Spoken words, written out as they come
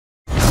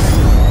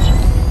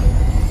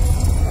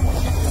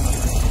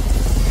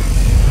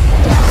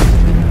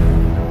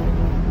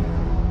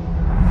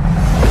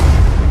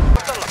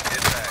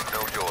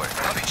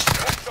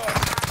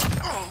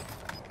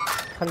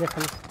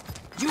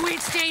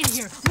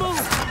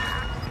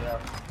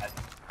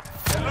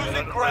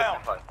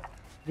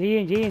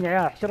جايين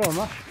يا احشرهم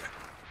ها.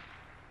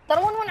 ترى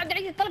وين عبد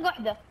العزيز طلق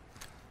واحدة.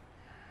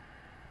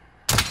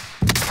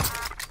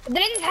 عبد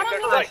العزيز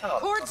حرام.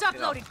 Cords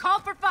uploaded. Call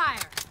for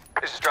fire.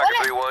 This is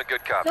Striker 3-1,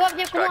 good copy. شباب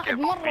جايكم واحد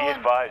Be مرة.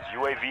 advised,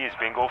 UAV is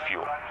bingo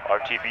fuel.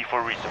 RTB for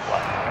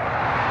resupply.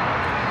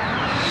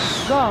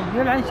 قام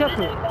يلعن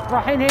شكله.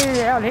 رايحين هنا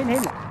يا عيال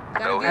هنا.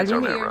 No hits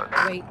on that run.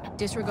 Wait,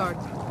 disregard.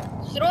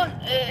 تشترون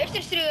ايش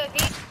تشتري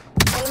فيه؟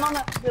 ولا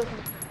ما فيكم؟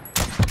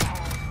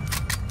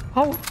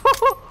 هو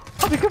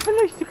هذا كيف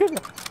ليش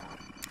كذا؟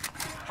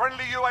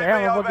 Friendly يا UAV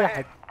عيال ما بقى overhead.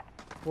 احد.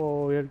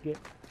 اوه يرقى.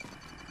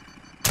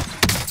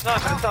 Target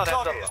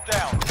is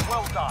down.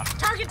 Well done.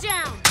 Target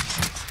down.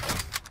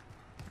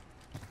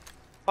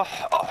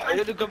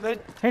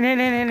 هنا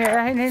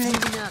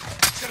Moving up.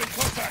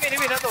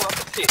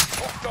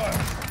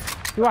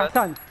 في واحد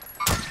ثاني.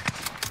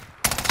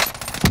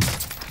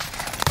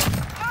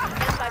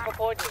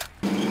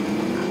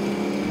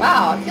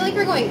 Wow, I feel like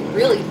we're going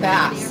really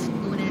fast.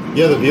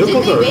 Yeah, the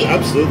vehicles are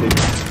absolutely.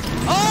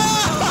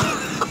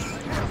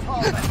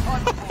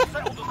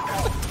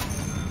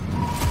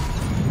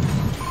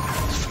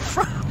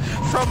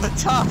 From the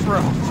top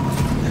rope.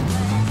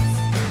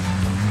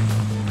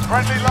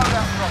 Friendly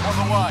loadout drop on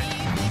the way.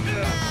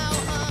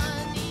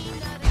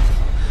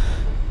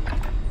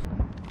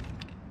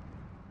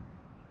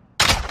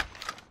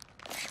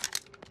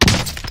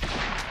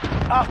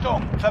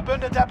 Achtung!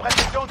 Verbündeter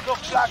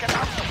Präzisionsluftschlag in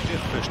Anflug.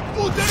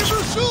 Unter dem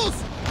Beschuss!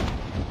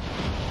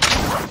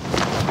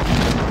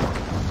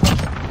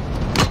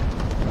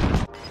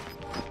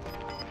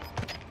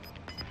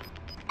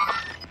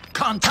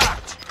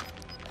 Kontakt!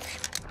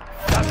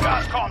 Das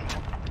Gas kommt.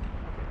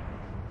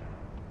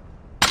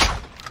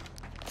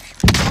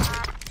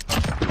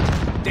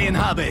 Den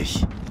habe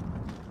ich.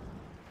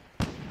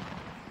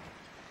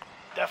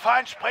 Der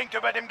Feind springt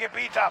über dem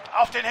Gebiet ab.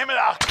 Auf den Himmel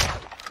achten.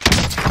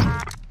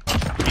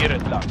 Hier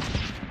entlang.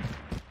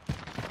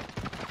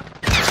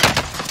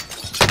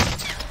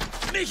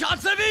 Mich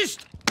hat's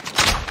erwischt!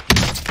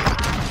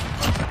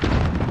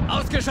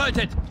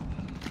 Ausgeschaltet!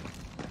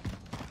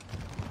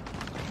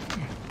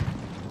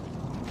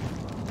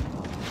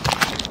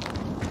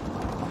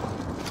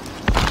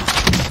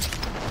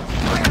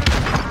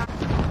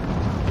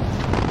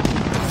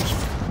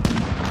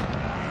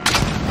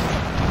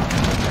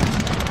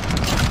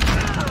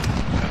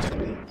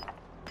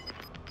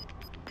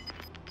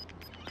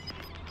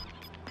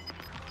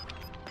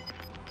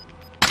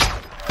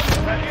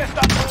 Verlierst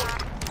das Boot.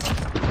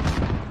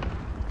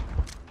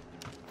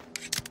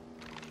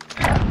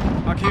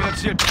 Markiere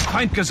Ziel.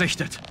 Feind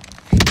gesichtet.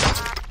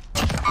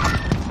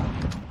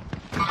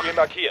 Ziel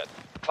markiert.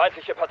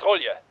 Feindliche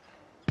Patrouille.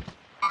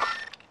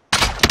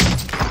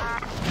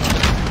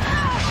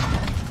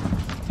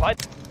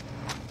 Feind.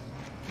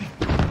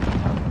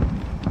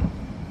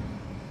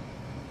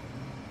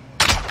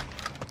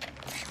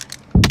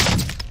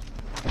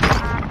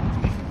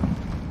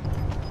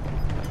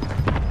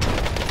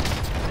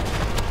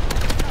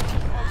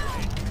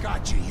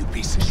 Gotcha, you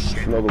piece of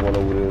shit. Another one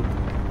over there.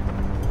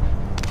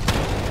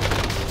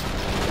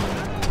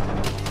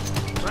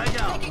 Right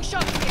out. Taking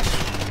shots here.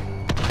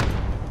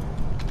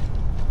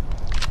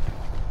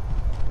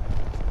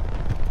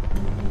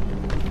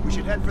 We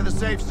should head for the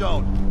safe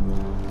zone.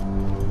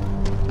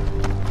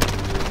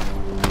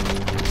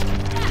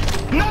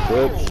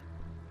 Whoops.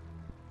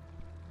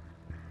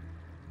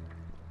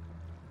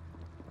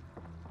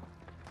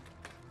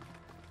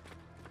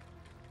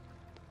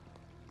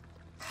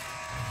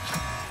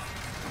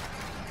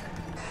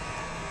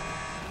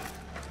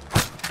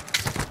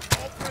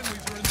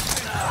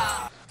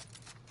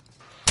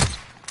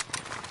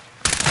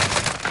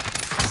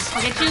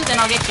 I'll get you, then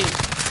I'll get you.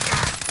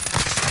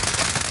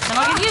 Then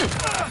I'll get you.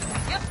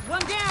 Yep,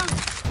 one down.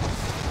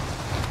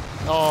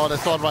 Oh,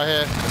 there's someone right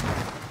here.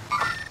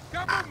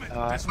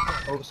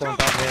 someone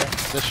down here.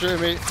 They're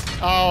shooting me.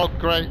 Oh,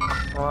 great.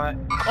 Alright.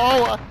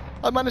 Oh,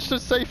 I managed to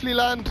safely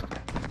land.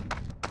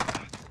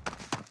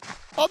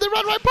 Oh, they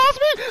ran right past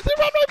me! They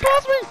ran right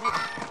past me!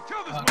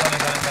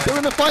 They're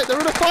in a fight, they're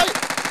in a fight!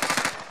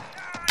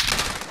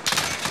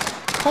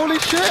 Holy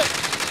shit!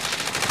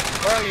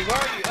 Where are you?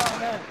 Oh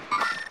no.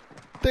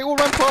 They all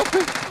ran past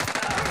me!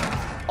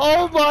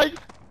 Oh my!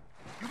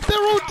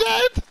 They're all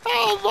dead!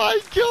 Oh my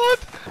god!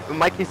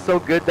 Mikey's so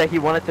good that he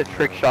wanted to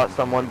trick shot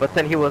someone, but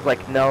then he was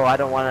like, no, I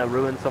don't want to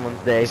ruin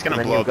someone's day. He's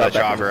gonna blow up that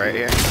jobber right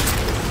here.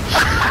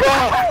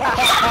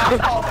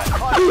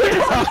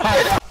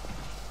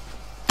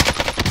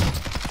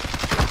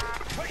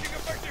 Taking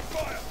effective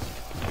fire.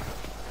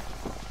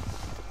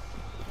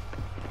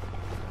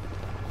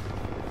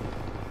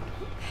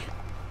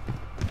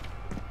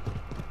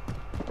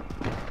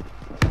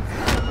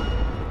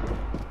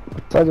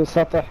 صعدوا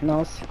السطح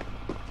ناس.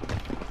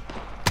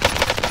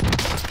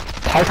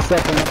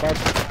 تحسف المطار.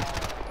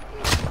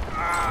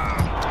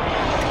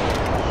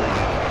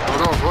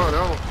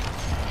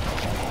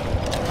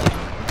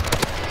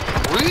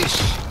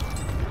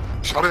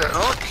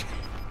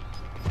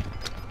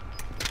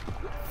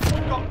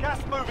 Got gas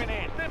moving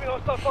in. Leaving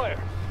hostile fire.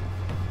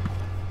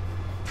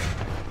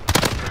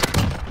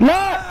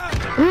 لا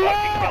لا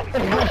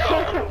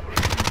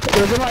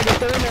يا جماعة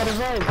قلت لنا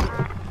ريفايف.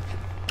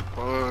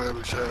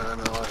 مش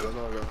انا واحد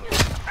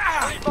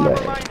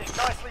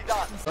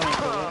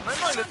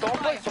Maintenant il est en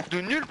bas, il sort de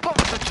nulle part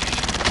ce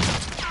tige.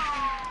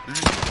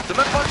 C'est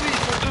même pas lui,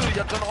 ils sont deux, il y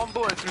a John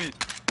Rambo avec lui.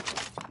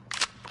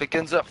 Fais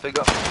Kenzer, fais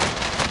gaffe.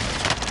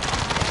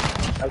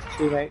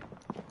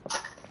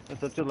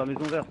 Ça tire de la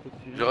maison verte.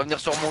 Je vais revenir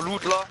sur mon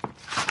loot là.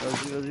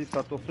 Vas-y, vas-y, fais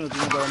attention, il y a du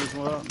monde dans la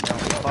maison là. Mais on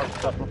va pas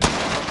attention.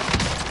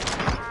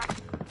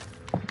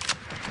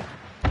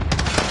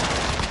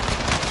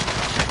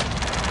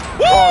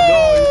 Oh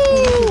non,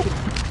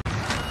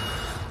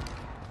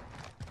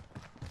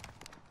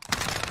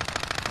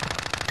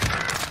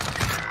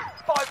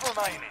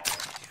 remaining.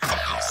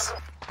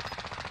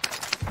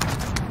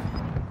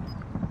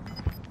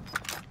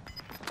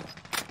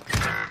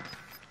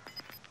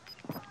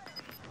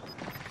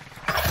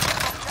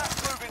 Gas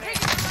moving in.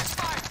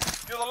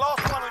 You're the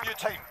last one on your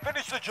team.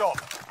 Finish the job.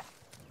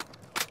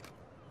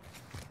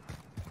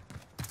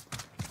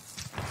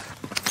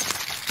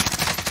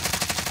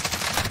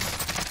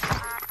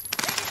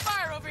 Taking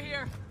fire over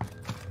here.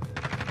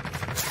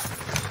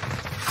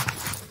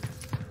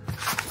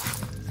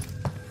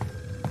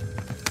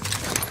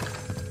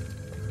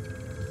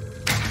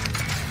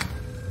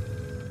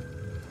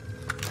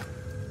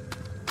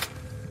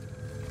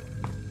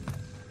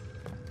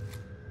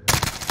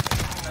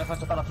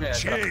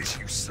 Cheers,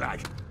 you slag.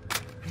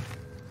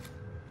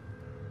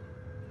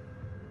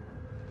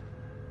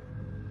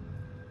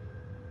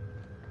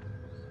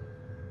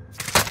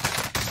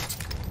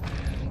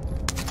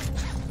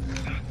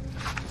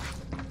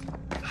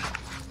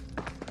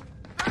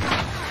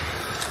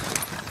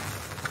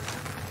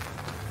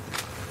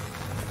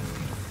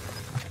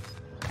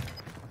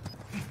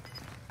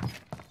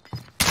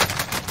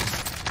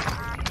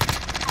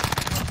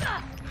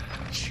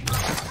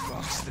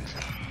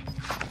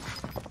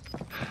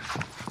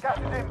 Gas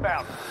is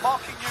inbound.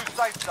 Marking new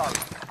safe zone.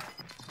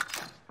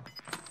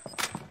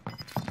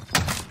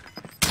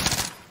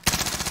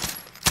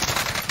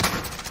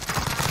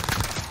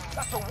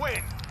 That's a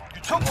win.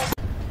 You took one.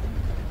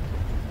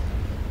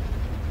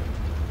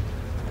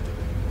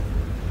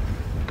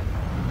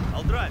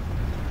 I'll drive.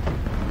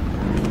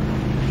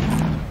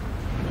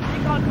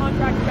 Recon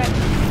contract ready.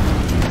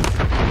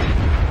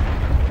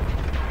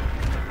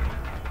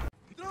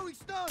 Throwing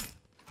stun.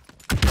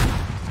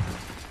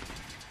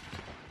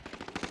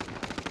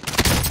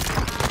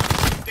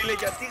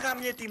 Γιατί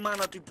γαμιέ τη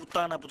μάνα του η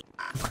πουτάνα που...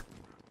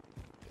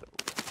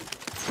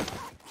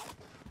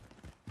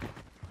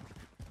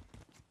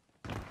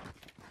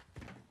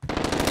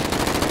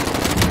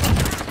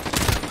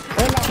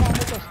 Έλα μάμε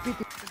το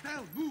σπίτι.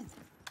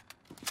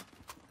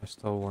 I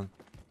stole one.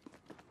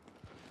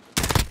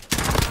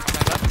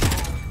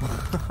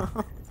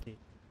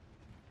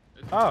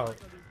 Oh!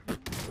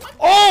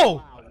 Oh!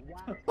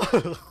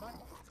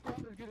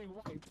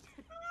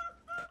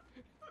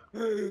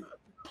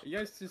 You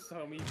guys just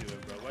saw me do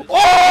it, bro.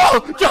 Oh!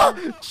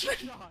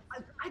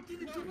 I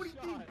didn't do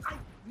anything.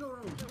 No.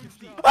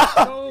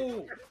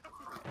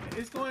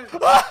 It's going.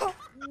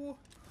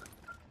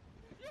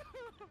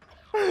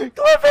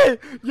 Clip it!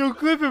 Yo,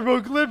 clip it,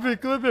 bro. Clip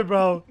it,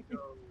 bro.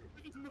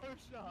 There's no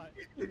shot.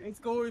 It's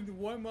going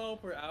 1 mile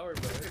per hour,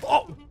 bro.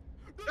 Oh!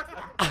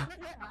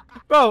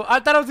 Bro, I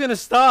thought I was gonna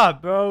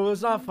stop, bro. It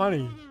was not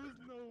funny.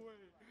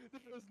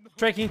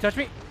 Trey, can you touch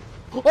me?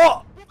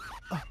 Oh!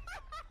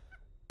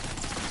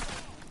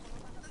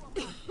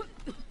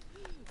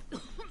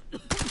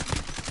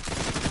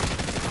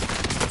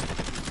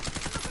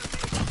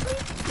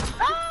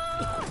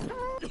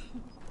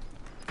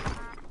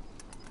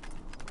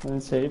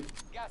 Safe.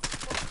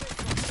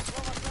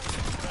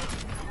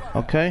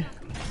 Okay.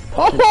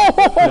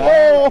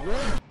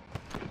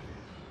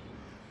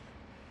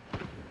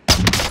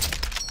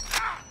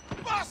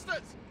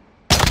 Bastards!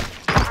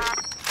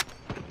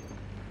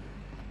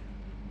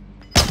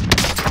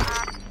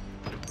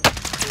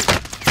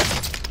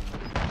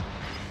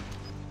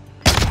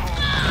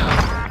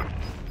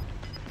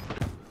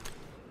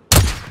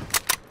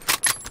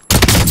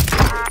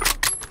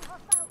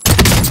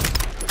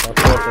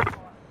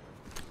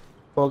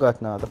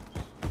 فوقك نادر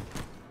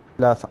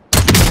ثلاثة.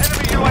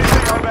 Enemy UAV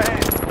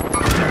overhead.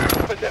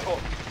 بدأوا.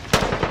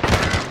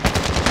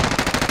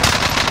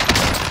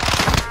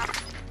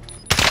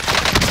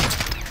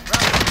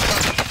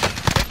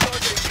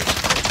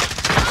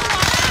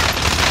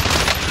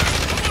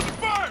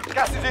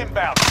 Gas is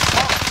inbound.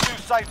 Mark new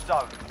safe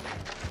zone.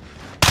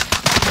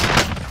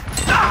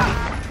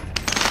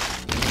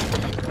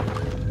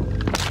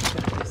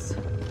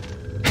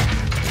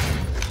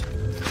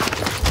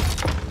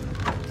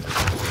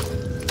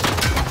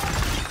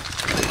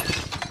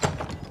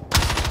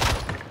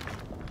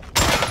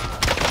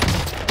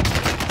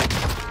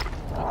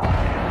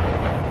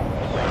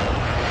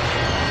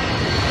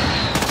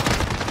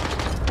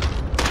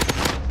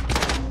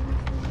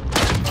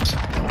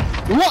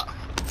 What?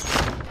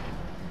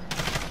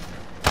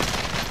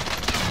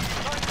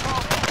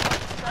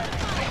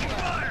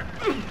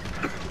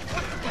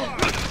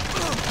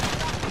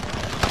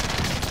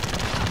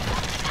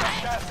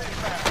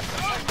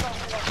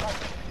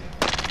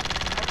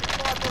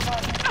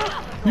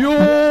 Yo!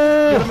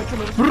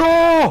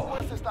 Bro!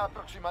 Se está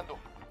aproximando.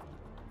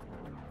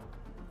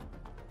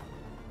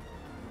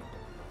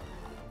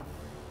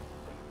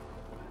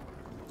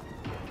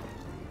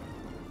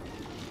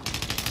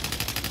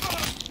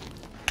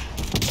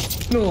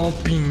 No,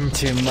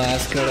 pinche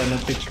máscara, no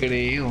te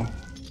creo.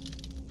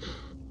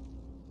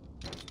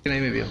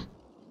 Nadie me vio.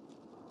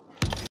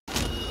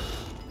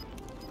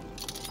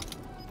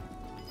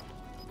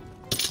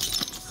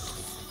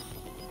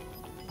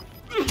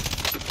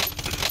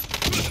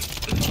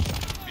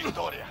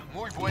 Victoria,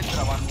 muy buen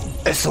trabajo.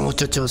 Eso,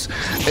 muchachos,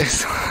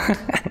 eso.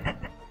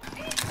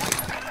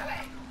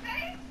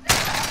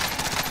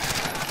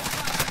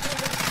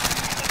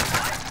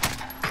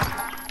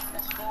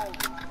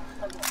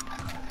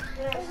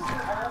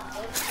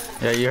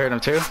 Yeah, you heard him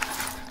too?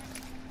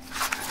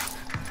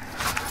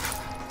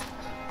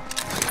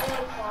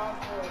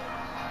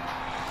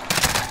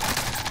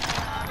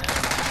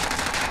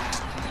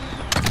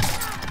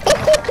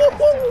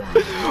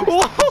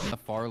 The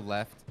far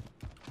left.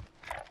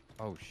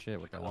 Oh shit,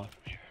 what the hell?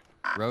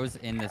 Rose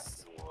in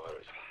this.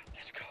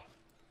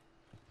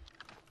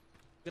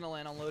 Gonna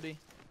land on Lodi.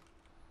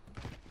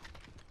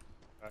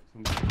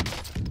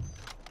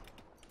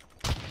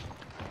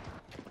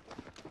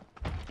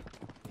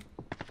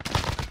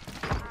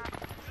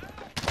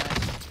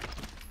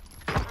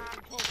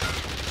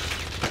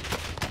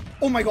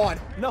 Oh my god.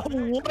 No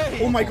way.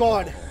 Oh my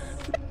god.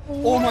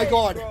 Oh my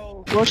god.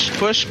 Push,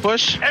 push,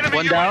 push. Enemy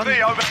One down.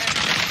 UAV over.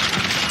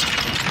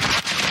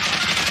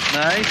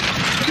 Nice.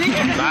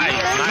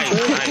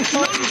 Nice.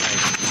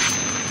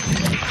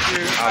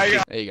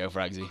 There you go,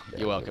 Fragsy.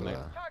 You're welcome, mate.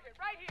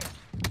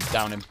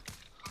 Down him.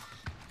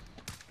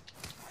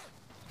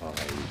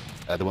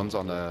 The one's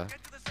on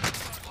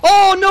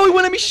Oh no, he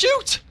wouldn't let me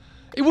shoot!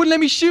 He wouldn't let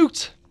me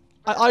shoot!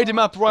 I eyed him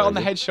up right on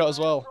the headshot as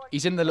well.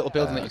 He's in the little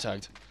building that you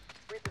tagged.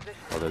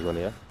 Oh, there's one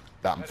here.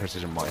 That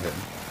precision might hit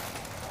him.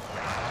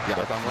 Yeah,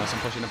 that's one. Nice, I'm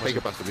pushing, I'm pushing.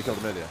 Bigger bastard, we killed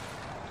him earlier.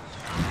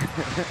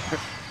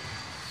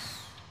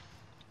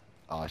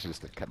 Oh, I should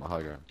have kept my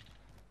high ground.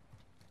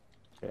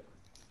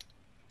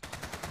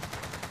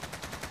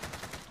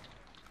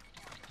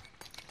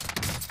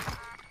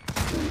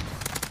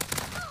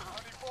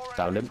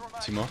 Downed him.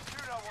 Two more.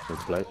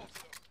 Plate.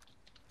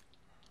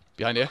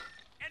 Behind you.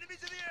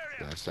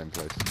 Yeah, same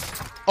place.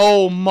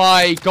 Oh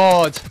my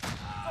god!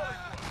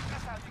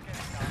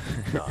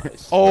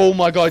 Nice. Oh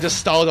my god, I just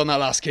stalled on that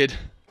last kid.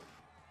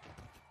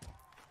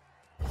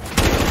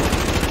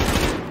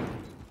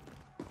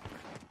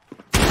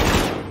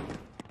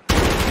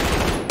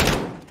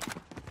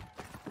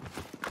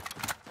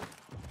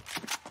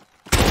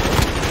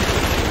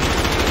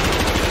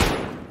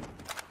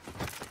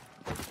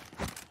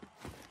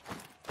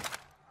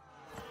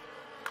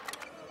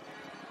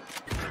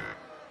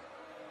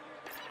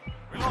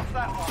 We lost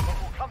that one, but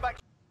we'll come back.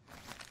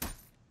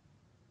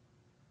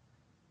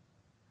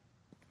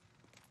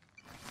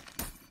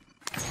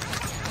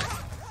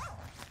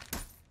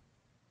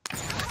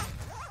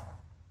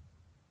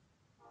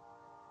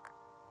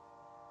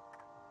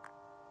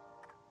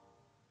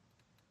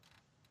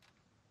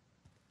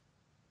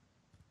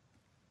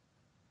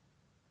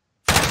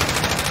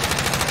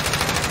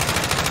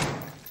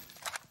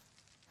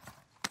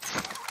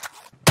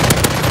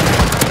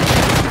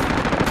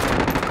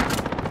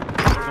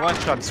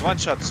 One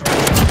shots.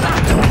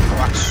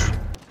 Watch.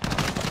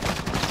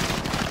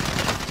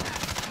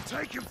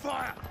 Taking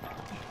fire.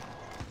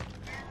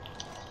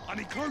 I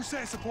need close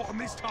air support on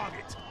this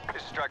target.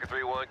 This is Striker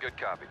 3-1, good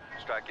copy.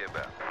 Strike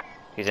inbound.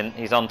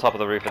 He's on top of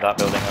the roof of that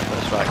building. I put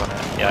a strike on it.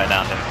 Yeah, I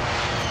downed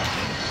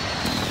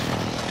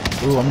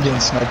him. Ooh, I'm getting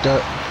sniped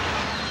up.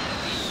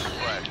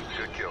 Flash,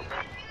 good kill.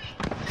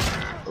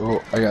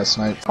 Oh, I got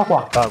sniped. What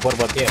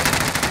about you?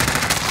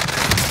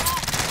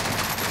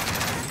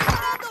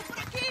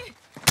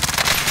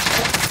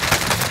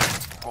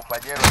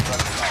 Compañeros,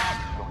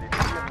 los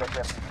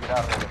dirigentes permitirá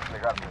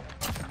redesplegarse.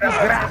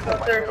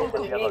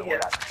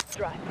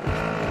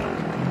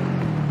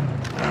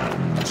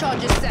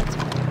 Charges set.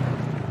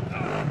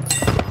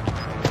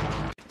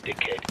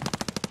 Dickhead.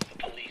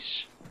 Police.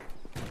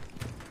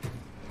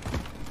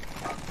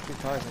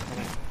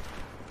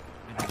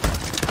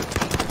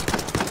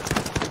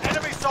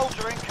 Enemy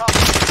soldier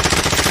incoming.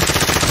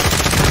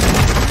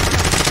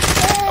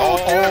 Oh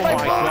my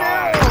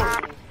god.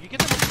 You get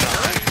them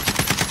nice.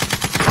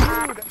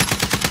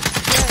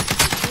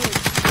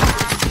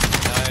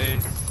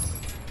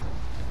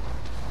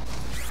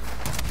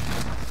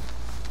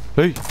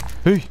 Hey,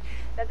 hey.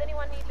 Does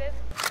anyone need this?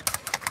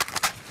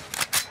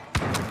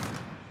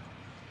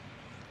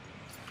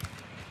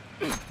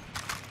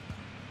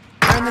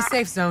 We're in the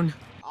safe zone.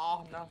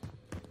 Oh no.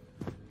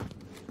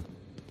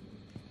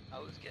 I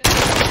was getting.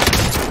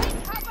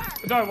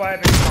 Don't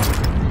worry.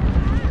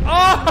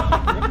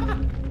 Oh!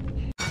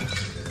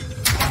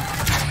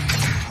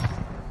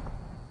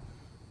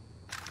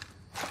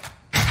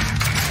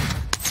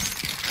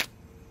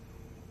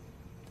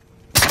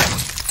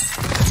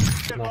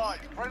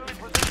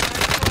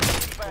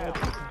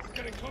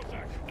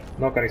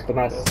 No, Caris, под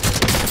нас.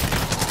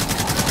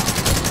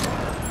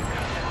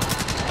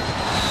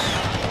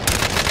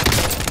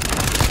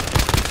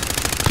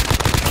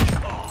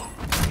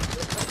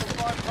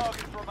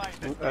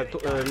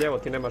 Lijevo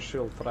ti nemaš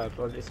shield, frajer,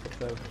 ovdje ispod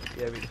tebe.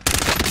 Jebi.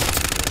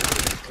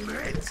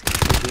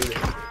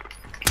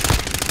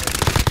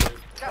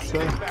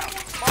 Sve.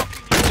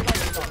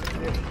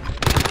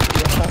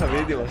 Ja,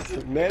 vidimo se.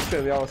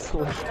 Nećem ja vas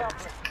slušati.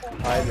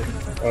 Ajde.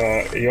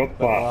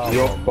 Yopa.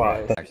 Yo,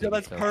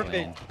 that's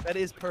perfect. That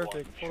is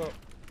perfect. Hold up.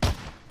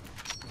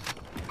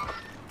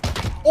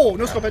 Oh,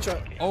 no scope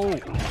headshot. Oh.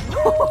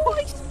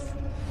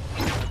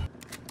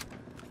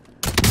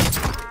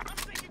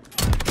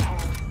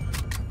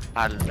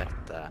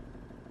 Helvete.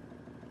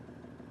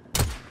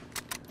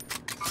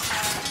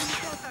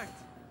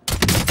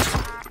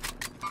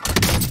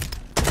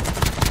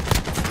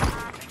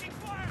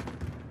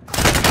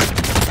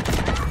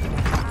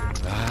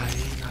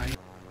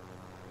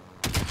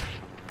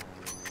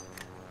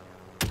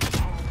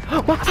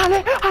 Ma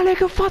Ale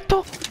che ho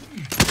fatto?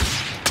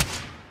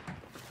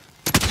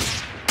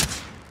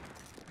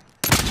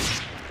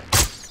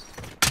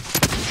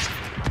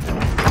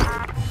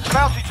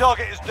 Bounty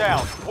target is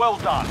down. Well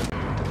done.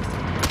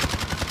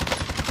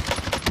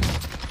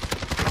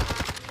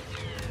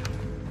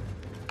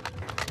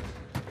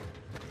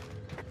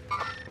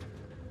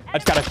 I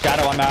just got a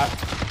shadow on that.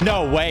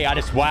 No way,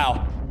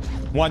 wow.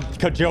 1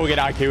 kajillion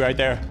IQ right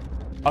there.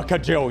 A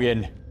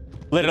kajillion.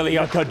 Literally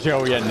a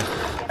kajillion.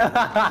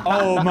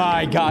 Oh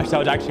my gosh, that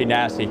was actually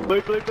nasty.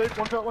 One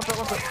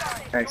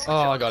shot. Nice.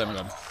 Oh, I got him.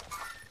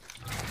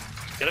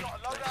 Get him?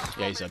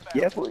 Yeah, he's dead.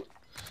 Yeah, boy.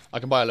 I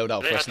can buy a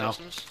loadout first now.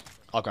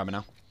 I'll grab it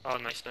now. Oh,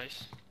 nice. I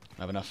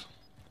have enough.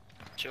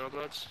 Chill,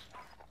 bloods.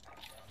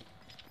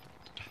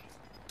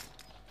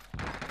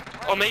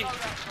 Oh, me.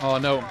 Oh,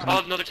 no.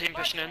 Oh, another team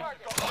pushing in.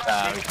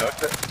 We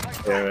cooked it.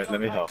 Yeah, wait,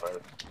 let me help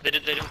out. They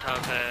don't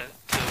have,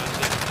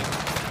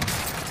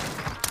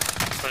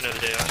 I know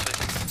they do, actually.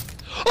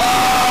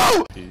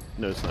 Oh!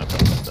 No sniper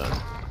on that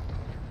done.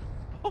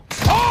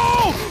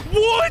 Oh!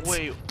 What?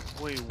 Wait,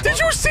 what? Did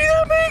you see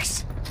that,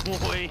 Mix?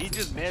 Wait, he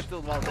just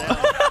mantled while down.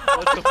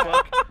 What the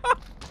fuck?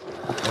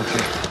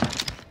 Okay.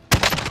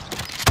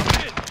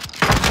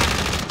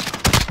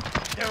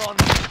 They're on.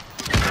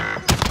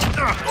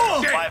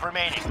 5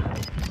 remaining.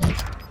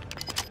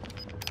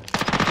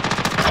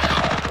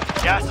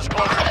 Gas is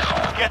closing.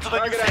 Get to the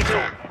new safe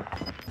zone.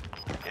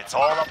 It's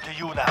all up to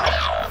you now.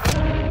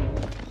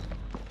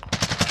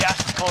 Gas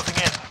is closing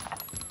in.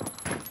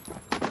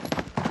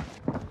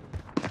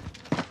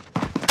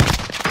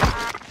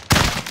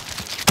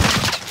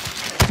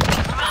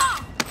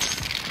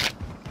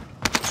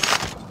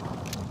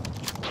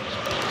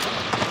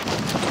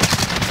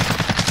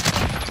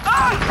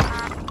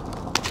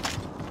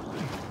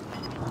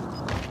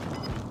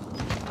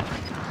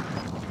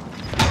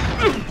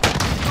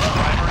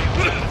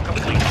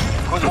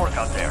 Good work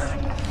out there.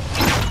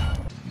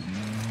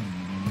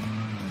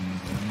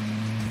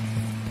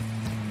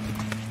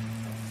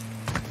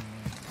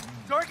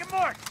 Target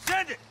mark.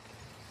 Send it.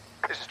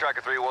 This is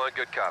Striker 3-1.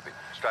 Good copy.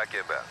 Strike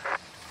inbound.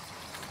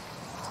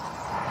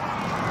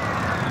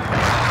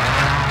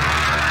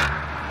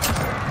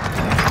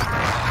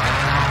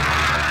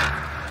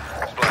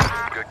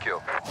 Splash. Good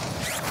kill.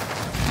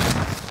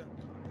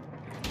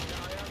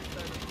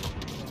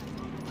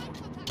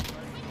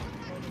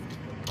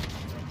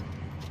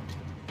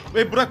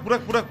 Hey, bırak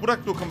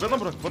Dokan, bana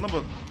bırak.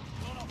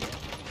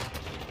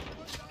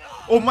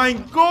 Oh my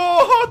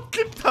god,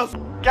 clipped us.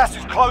 Gas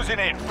is closing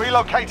in.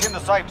 Relocating the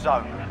safe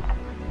zone.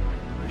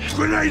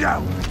 Grenade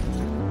out.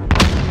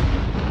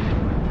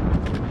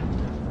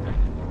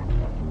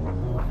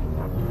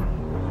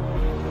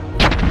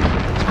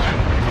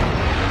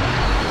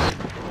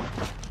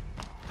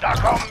 Da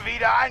kommen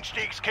wieder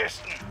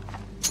Einstiegskisten.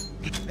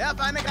 Werf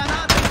eine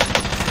Granate.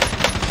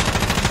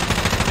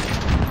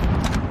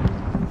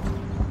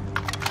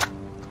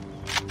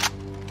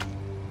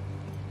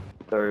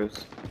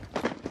 Those.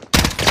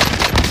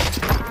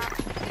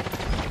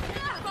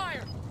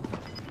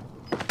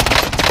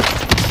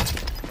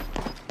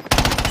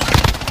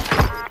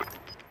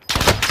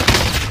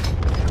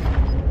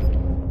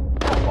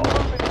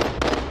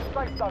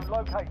 Safe zone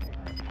located.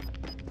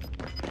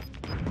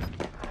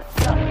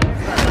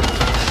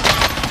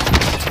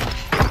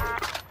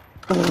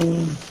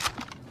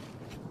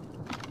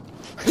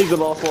 He's the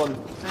last one.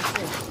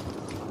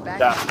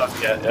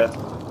 Yeah.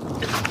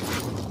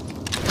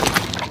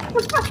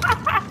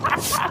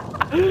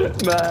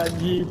 Man,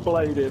 you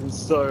played him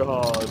so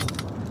hard.